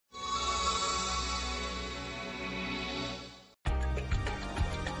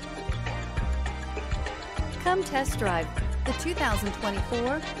Come test drive the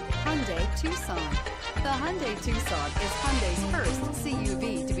 2024 Hyundai Tucson. The Hyundai Tucson is Hyundai's first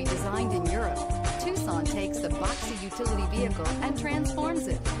CUV to be designed in Europe. Tucson takes the boxy utility vehicle and transforms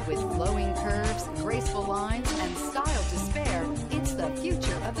it. With flowing curves, graceful lines, and style to spare, it's the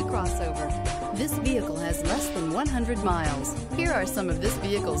future of the crossover. This vehicle has less than 100 miles. Here are some of this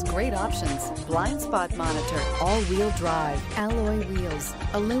vehicle's great options: blind spot monitor, all-wheel drive, alloy wheels,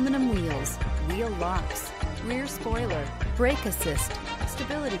 aluminum wheels, wheel locks, rear spoiler, brake assist,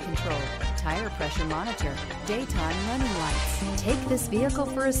 stability control, tire pressure monitor, daytime running lights. Take this vehicle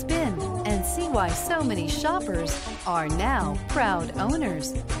for a spin and see why so many shoppers are now proud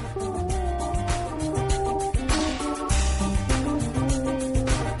owners.